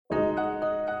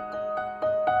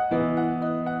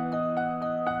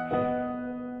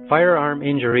Firearm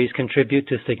injuries contribute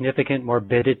to significant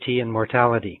morbidity and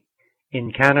mortality.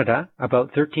 In Canada, about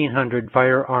 1,300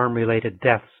 firearm-related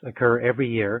deaths occur every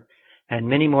year, and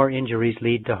many more injuries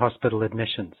lead to hospital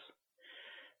admissions.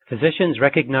 Physicians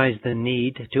recognize the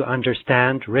need to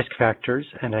understand risk factors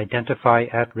and identify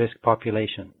at-risk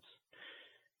populations.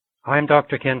 I'm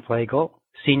Dr. Ken Flegel,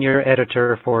 Senior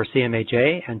Editor for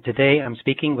CMAJ, and today I'm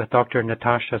speaking with Dr.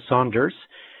 Natasha Saunders,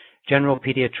 General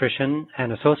Pediatrician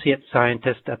and Associate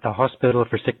Scientist at the Hospital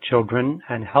for Sick Children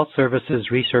and Health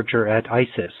Services Researcher at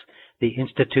ICES, the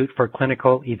Institute for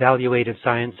Clinical Evaluative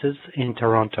Sciences in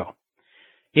Toronto.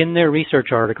 In their research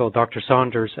article, Dr.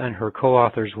 Saunders and her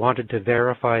co-authors wanted to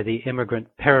verify the immigrant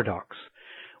paradox,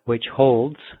 which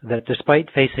holds that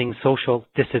despite facing social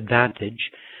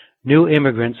disadvantage, new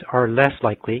immigrants are less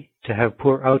likely to have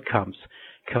poor outcomes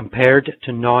compared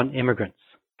to non-immigrants.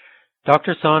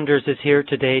 Dr. Saunders is here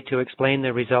today to explain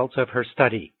the results of her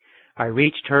study. I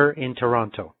reached her in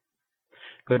Toronto.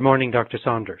 Good morning, Dr.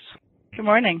 Saunders. Good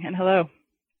morning, and hello.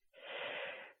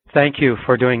 Thank you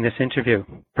for doing this interview.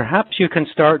 Perhaps you can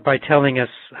start by telling us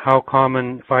how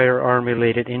common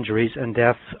firearm-related injuries and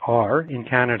deaths are in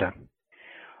Canada.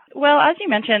 Well, as you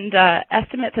mentioned,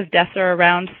 estimates of deaths are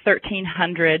around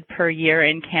 1,300 per year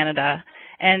in Canada,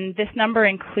 and this number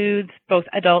includes both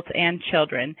adults and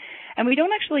children. And we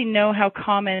don't actually know how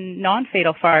common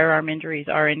non-fatal firearm injuries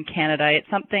are in Canada. It's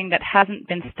something that hasn't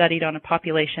been studied on a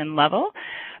population level.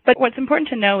 But what's important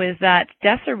to know is that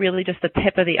deaths are really just the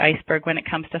tip of the iceberg when it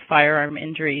comes to firearm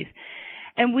injuries.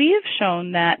 And we have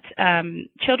shown that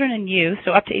children and youth,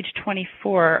 so up to age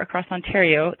 24 across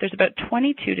Ontario, there's about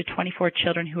 22 to 24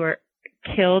 children who are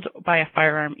killed by a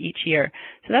firearm each year.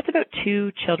 So that's about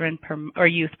 2 children or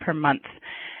youth per month.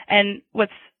 And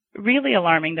what's really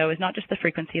alarming, though, is not just the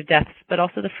frequency of deaths, but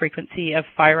also the frequency of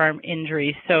firearm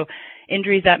injuries. So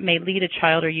injuries that may lead a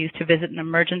child or youth to visit an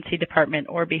emergency department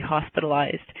or be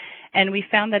hospitalized. And we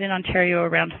found that in Ontario,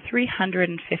 around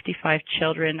 355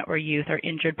 children or youth are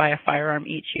injured by a firearm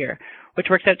each year, which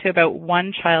works out to about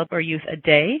 1 child or youth a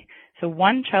day. So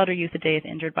 1 child or youth a day is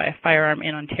injured by a firearm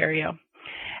in Ontario.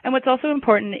 And what's also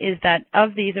important is that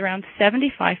of these, around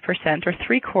 75% or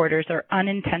 3/4 are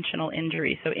unintentional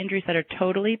injuries, so injuries that are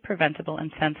totally preventable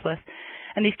and senseless.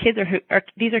 And these kids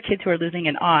these are kids who are losing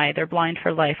an eye, they're blind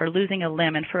for life, or losing a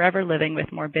limb and forever living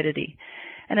with morbidity.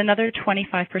 And another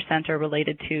 25% are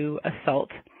related to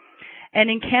assault. And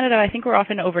in Canada, I think we're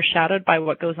often overshadowed by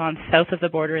what goes on south of the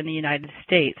border in the United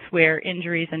States, where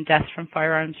injuries and deaths from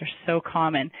firearms are so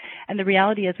common. And the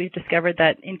reality is we've discovered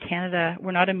that in Canada,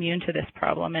 we're not immune to this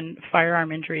problem, and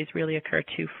firearm injuries really occur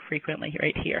too frequently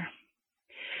right here.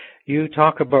 You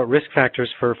talk about risk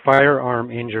factors for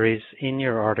firearm injuries in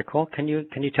your article. Can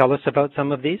you tell us about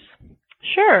some of these?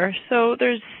 Sure. So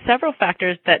there's several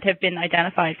factors that have been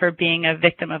identified for being a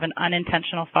victim of an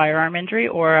unintentional firearm injury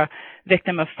or a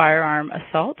victim of firearm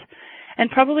assault.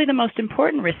 And probably the most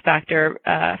important risk factor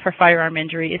for firearm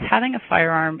injury is having a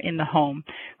firearm in the home.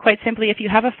 Quite simply, if you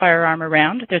have a firearm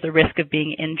around, there's a risk of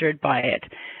being injured by it.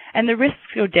 And the risks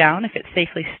go down if it's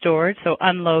safely stored, so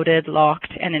unloaded,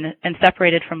 locked, and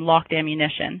separated from locked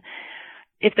ammunition.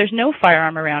 If there's no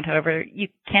firearm around, however, you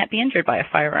can't be injured by a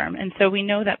firearm. And so we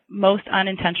know that most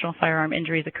unintentional firearm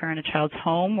injuries occur in a child's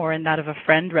home or in that of a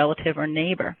friend, relative, or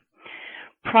neighbor.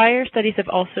 Prior studies have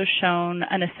also shown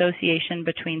an association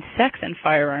between sex and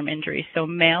firearm injuries. So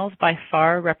males by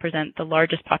far represent the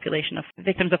largest population of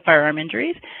victims of firearm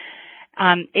injuries.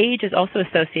 Age is also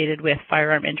associated with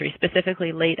firearm injuries,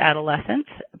 specifically late adolescence,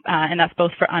 and that's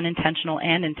both for unintentional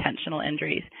and intentional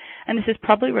injuries. And this is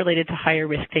probably related to higher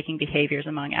risk-taking behaviors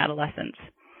among adolescents.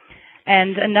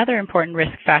 And another important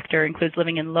risk factor includes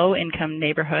living in low-income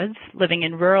neighborhoods, living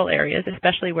in rural areas,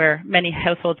 especially where many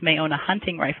households may own a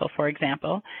hunting rifle, for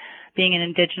example, being an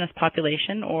indigenous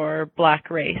population or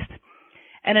black race.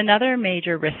 And another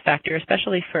major risk factor,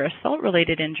 especially for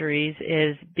assault-related injuries,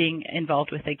 is being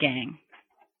involved with a gang.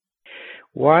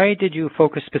 Why did you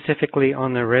focus specifically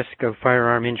on the risk of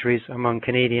firearm injuries among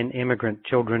Canadian immigrant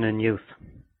children and youth?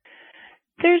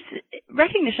 There's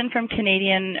recognition from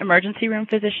Canadian emergency room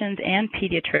physicians and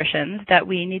pediatricians that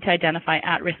we need to identify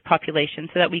at-risk populations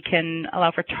so that we can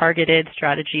allow for targeted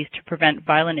strategies to prevent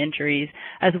violent injuries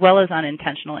as well as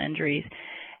unintentional injuries.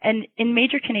 And in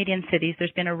major Canadian cities, there's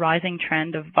been a rising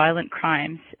trend of violent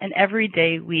crimes, and every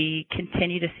day we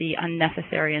continue to see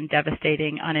unnecessary and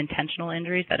devastating unintentional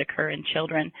injuries that occur in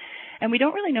children. And we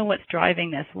don't really know what's driving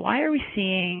this. Why aren't we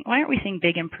seeing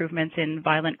big improvements in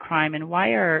violent crime, and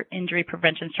why are injury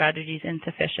prevention strategies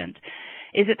insufficient?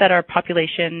 Is it that our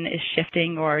population is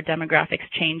shifting or demographics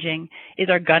changing? Is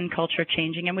our gun culture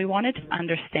changing? And we wanted to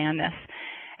understand this.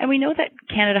 And we know that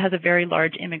Canada has a very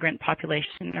large immigrant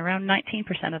population. Around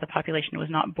 19% of the population was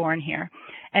not born here,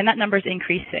 and that number is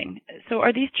increasing. So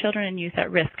are these children and youth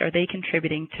at risk? Are they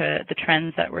contributing to the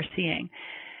trends that we're seeing?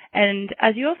 And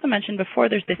as you also mentioned before,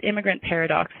 there's this immigrant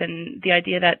paradox and the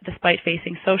idea that despite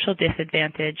facing social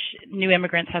disadvantage, new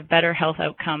immigrants have better health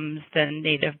outcomes than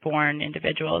native-born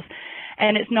individuals.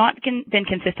 And it's not been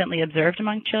consistently observed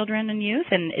among children and youth,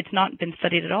 and it's not been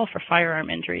studied at all for firearm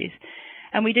injuries.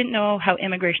 And we didn't know how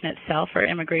immigration itself or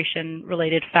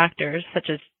immigration-related factors, such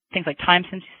as things like time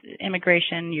since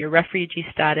immigration, your refugee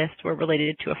status, were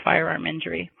related to a firearm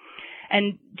injury.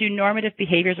 And do normative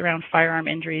behaviors around firearm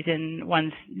injuries in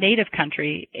one's native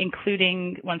country,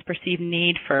 including one's perceived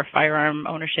need for firearm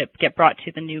ownership, get brought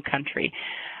to the new country?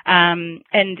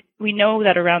 And we know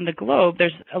that around the globe,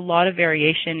 there's a lot of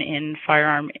variation in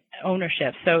firearm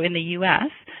ownership. So in the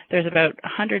U.S., there's about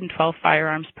 112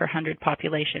 firearms per 100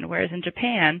 population, whereas in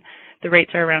Japan, the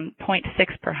rates are around 0.6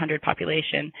 per 100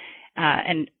 population.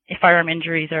 And firearm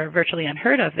injuries are virtually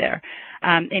unheard of there.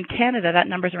 In Canada, that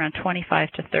number is around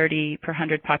 25 to 30 per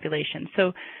 100 population.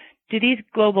 So do these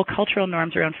global cultural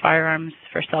norms around firearms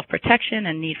for self-protection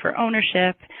and need for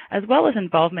ownership, as well as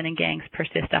involvement in gangs,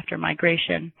 persist after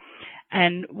migration?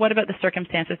 And what about the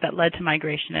circumstances that led to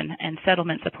migration and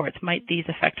settlement supports? Might these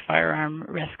affect firearm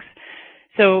risks?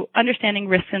 So understanding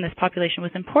risks in this population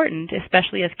was important,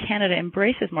 especially as Canada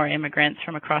embraces more immigrants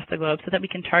from across the globe so that we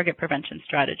can target prevention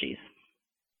strategies.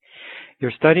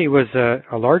 Your study was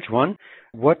a large one.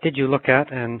 What did you look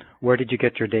at and where did you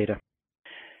get your data?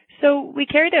 So we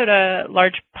carried out a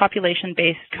large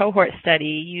population-based cohort study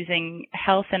using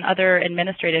health and other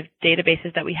administrative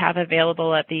databases that we have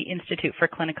available at the Institute for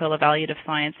Clinical Evaluative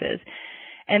Sciences.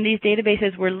 And these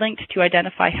databases were linked to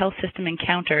identify health system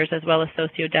encounters as well as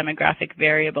socio-demographic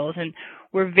variables. And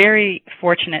we're very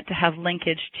fortunate to have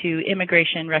linkage to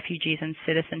Immigration, Refugees, and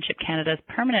Citizenship Canada's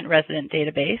permanent resident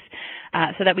database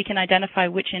so that we can identify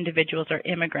which individuals are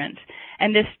immigrants.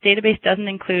 And this database doesn't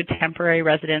include temporary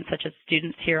residents such as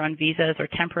students here on visas or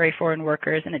temporary foreign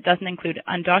workers, and it doesn't include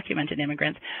undocumented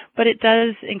immigrants, but it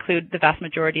does include the vast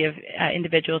majority of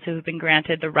individuals who have been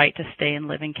granted the right to stay and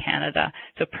live in Canada,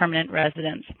 so permanent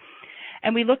residents.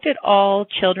 And we looked at all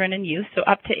children and youth, so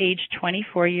up to age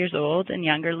 24 years old and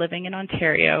younger living in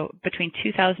Ontario between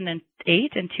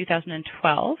 2008 and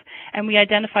 2012. And we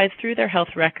identified through their health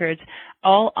records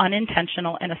all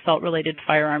unintentional and assault-related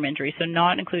firearm injuries, so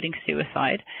not including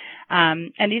suicide.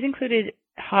 And these included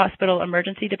hospital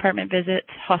emergency department visits,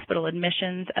 hospital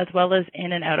admissions, as well as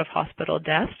in and out of hospital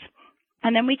deaths.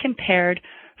 And then we compared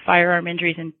firearm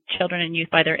injuries in children and youth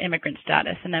by their immigrant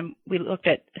status. And then we looked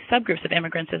at subgroups of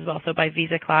immigrants as well, so by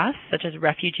visa class, such as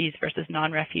refugees versus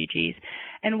non-refugees,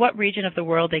 and what region of the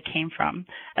world they came from,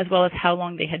 as well as how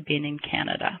long they had been in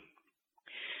Canada.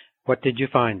 What did you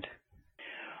find?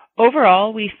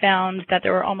 Overall, we found that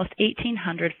there were almost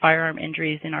 1,800 firearm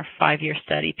injuries in our 5-year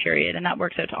study period, and that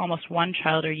works out to almost one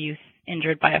child or youth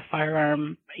injured by a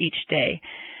firearm each day.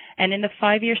 And in the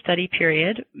 5-year study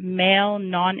period, male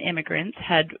non-immigrants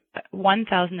had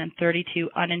 1,032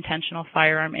 unintentional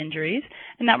firearm injuries,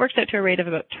 and that works out to a rate of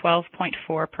about 12.4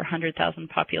 per 100,000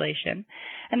 population.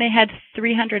 And they had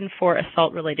 304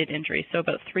 assault-related injuries, so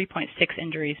about 3.6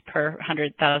 injuries per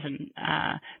 100,000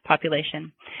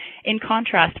 population. In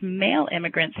contrast, male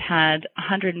immigrants had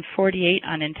 148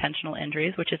 unintentional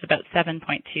injuries, which is about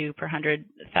 7.2 per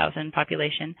 100,000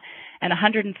 population, and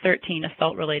 113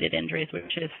 assault-related injuries,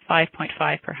 which is 5.5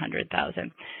 per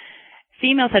 100,000.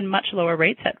 Females had much lower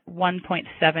rates at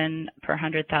 1.7 per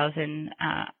 100,000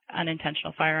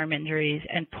 unintentional firearm injuries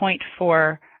and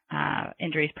 0.4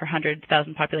 injuries per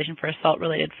 100,000 population for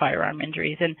assault-related firearm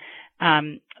injuries.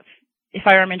 And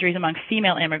firearm injuries among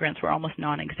female immigrants were almost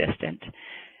non-existent.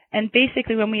 And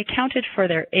basically, when we accounted for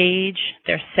their age,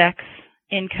 their sex,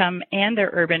 income, and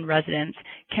their urban residence,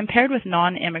 compared with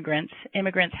non-immigrants,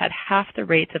 immigrants had half the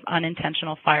rates of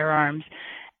unintentional firearms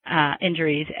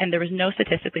injuries, and there was no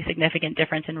statistically significant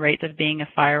difference in rates of being a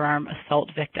firearm assault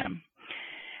victim.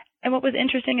 And what was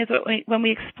interesting is when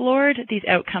we explored these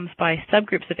outcomes by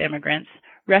subgroups of immigrants,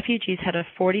 refugees had a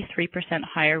 43%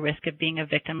 higher risk of being a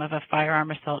victim of a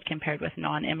firearm assault compared with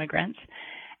non-immigrants,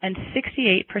 and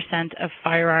 68% of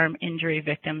firearm injury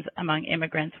victims among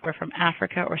immigrants were from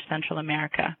Africa or Central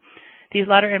America. These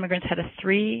latter immigrants had a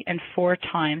 3 and 4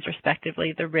 times,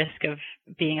 respectively, the risk of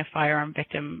being a firearm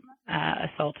victim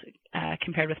assault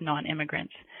compared with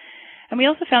non-immigrants. And we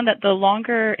also found that the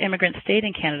longer immigrants stayed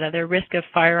in Canada, their risk of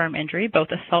firearm injury, both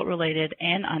assault-related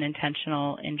and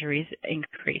unintentional injuries,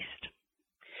 increased.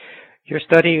 Your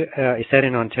study is set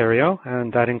in Ontario,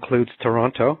 and that includes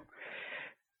Toronto.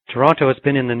 Toronto has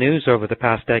been in the news over the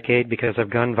past decade because of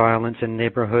gun violence in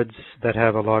neighborhoods that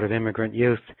have a lot of immigrant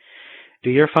youth. Do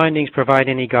your findings provide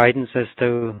any guidance as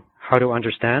to how to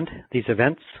understand these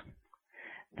events?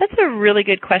 That's a really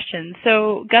good question.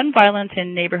 So gun violence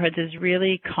in neighborhoods is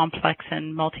really complex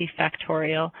and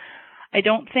multifactorial. I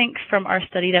don't think from our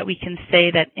study that we can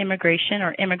say that immigration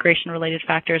or immigration-related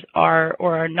factors are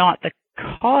or are not the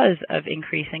cause of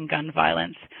increasing gun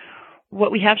violence.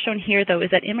 What we have shown here, though, is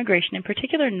that immigration, in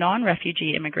particular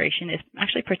non-refugee immigration, is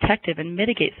actually protective and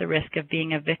mitigates the risk of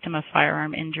being a victim of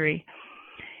firearm injury.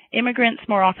 Immigrants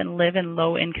more often live in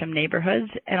low-income neighborhoods,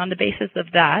 and on the basis of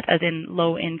that, as in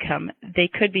low income, they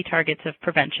could be targets of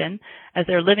prevention as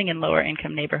they're living in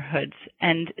lower-income neighborhoods,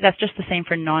 and that's just the same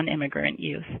for non-immigrant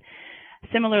youth.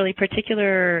 Similarly,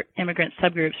 particular immigrant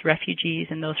subgroups, refugees,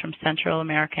 and those from Central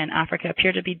America and Africa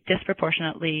appear to be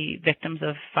disproportionately victims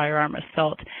of firearm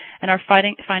assault. And our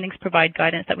findings provide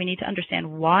guidance that we need to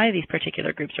understand why these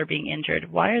particular groups are being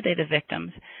injured. Why are they the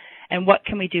victims? And what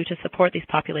can we do to support these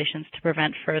populations to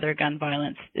prevent further gun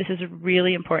violence? This is a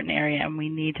really important area, and we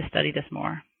need to study this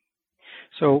more.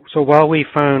 So while we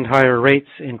found higher rates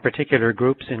in particular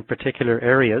groups in particular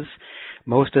areas,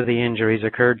 most of the injuries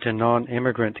occurred to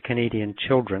non-immigrant Canadian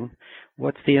children.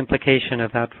 What's the implication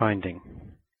of that finding?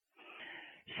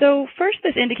 So first,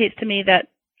 this indicates to me that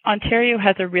Ontario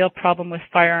has a real problem with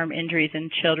firearm injuries in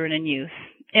children and youth.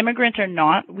 Immigrant or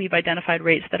not, we've identified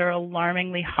rates that are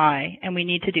alarmingly high, and we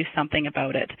need to do something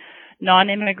about it.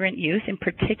 Non-immigrant youth, in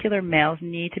particular males,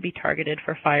 need to be targeted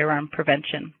for firearm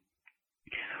prevention.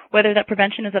 Whether that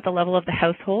prevention is at the level of the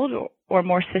household or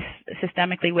more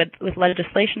systemically with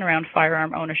legislation around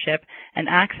firearm ownership and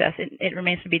access, it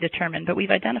remains to be determined, but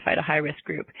we've identified a high-risk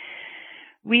group.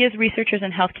 We as researchers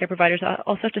and healthcare providers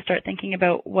also have to start thinking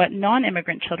about what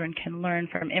non-immigrant children can learn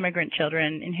from immigrant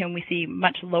children in whom we see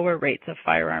much lower rates of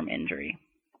firearm injury.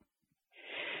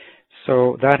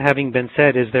 So that having been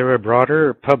said, is there a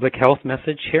broader public health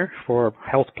message here for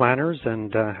health planners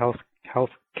and health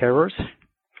carers?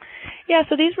 Yeah,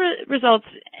 so these results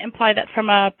imply that from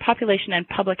a population and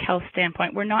public health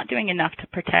standpoint, we're not doing enough to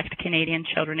protect Canadian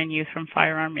children and youth from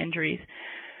firearm injuries.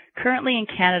 Currently in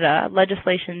Canada,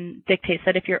 legislation dictates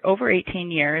that if you're over 18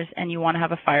 years and you want to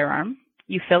have a firearm,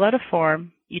 you fill out a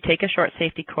form, you take a short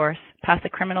safety course, pass a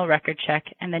criminal record check,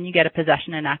 and then you get a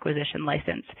possession and acquisition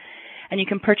license. And you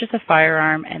can purchase a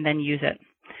firearm and then use it.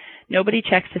 Nobody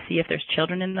checks to see if there's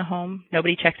children in the home.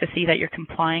 Nobody checks to see that you're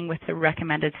complying with the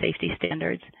recommended safety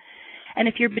standards. And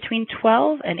if you're between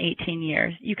 12 and 18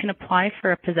 years, you can apply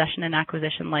for a possession and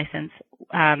acquisition license.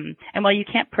 And while you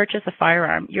can't purchase a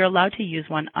firearm, you're allowed to use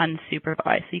one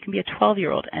unsupervised. So you can be a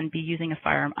 12-year-old and be using a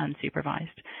firearm unsupervised.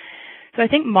 So I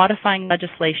think modifying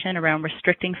legislation around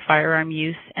restricting firearm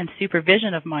use and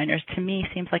supervision of minors, to me,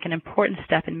 seems like an important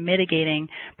step in mitigating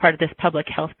part of this public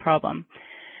health problem.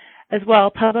 As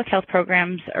well, public health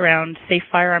programs around safe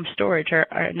firearm storage are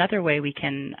another way we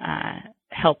can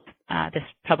help this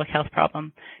public health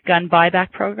problem. Gun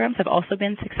buyback programs have also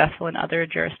been successful in other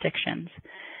jurisdictions.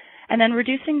 And then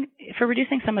reducing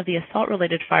some of the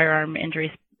assault-related firearm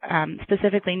injuries,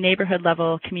 specifically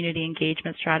neighborhood-level community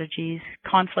engagement strategies,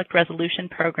 conflict resolution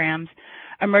programs,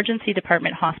 emergency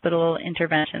department hospital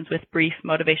interventions with brief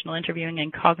motivational interviewing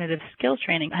and cognitive skills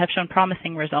training have shown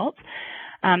promising results.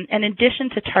 And in addition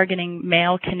to targeting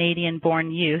male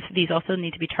Canadian-born youth, these also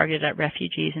need to be targeted at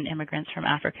refugees and immigrants from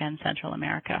Africa and Central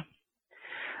America.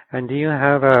 And do you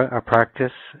have a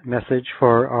practice message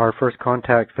for our first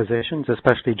contact physicians,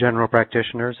 especially general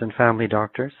practitioners and family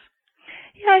doctors?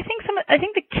 Yeah, I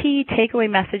think the key takeaway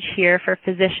message here for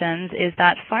physicians is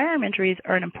that firearm injuries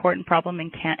are an important problem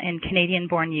in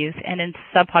Canadian-born youth and in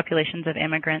subpopulations of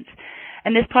immigrants.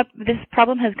 And this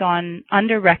problem has gone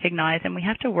under-recognized, and we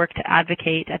have to work to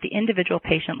advocate at the individual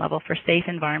patient level for safe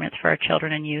environments for our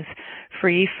children and youth,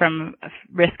 free from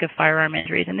risk of firearm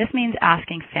injuries. And this means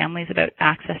asking families about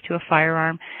access to a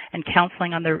firearm and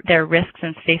counseling on their risks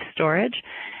and safe storage.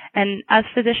 And as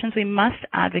physicians, we must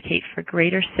advocate for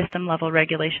greater system-level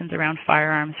regulations around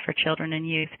firearms for children and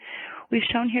youth. We've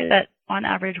shown here that on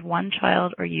average, one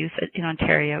child or youth in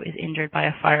Ontario is injured by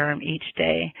a firearm each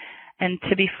day. And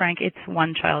to be frank, it's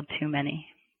one child too many.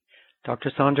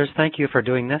 Dr. Saunders, thank you for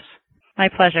doing this. My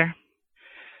pleasure.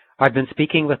 I've been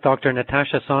speaking with Dr.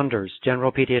 Natasha Saunders,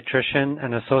 General Pediatrician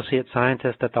and Associate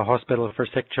Scientist at the Hospital for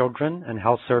Sick Children and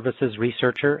Health Services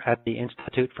Researcher at the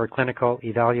Institute for Clinical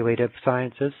Evaluative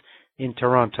Sciences in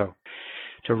Toronto.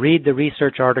 To read the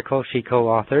research article she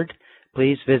co-authored,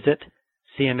 please visit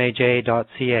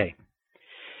cmaj.ca.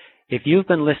 If you've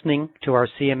been listening to our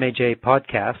CMAJ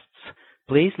podcasts,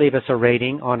 please leave us a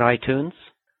rating on iTunes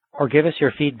or give us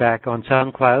your feedback on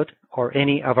SoundCloud or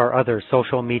any of our other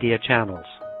social media channels.